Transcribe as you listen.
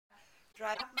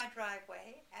Drive up my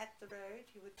driveway. At the road,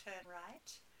 you would turn right.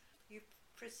 You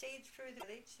proceed through the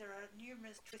village. There are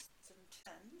numerous twists and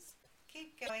turns.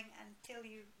 Keep going until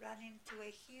you run into a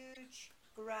huge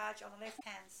garage on the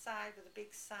left-hand side with a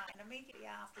big sign. Immediately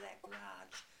after that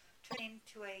garage, turn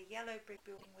into a yellow brick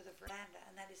building with a veranda,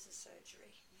 and that is the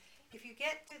surgery. If you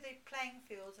get to the playing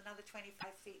fields another 25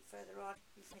 feet further on,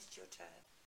 you've missed your turn.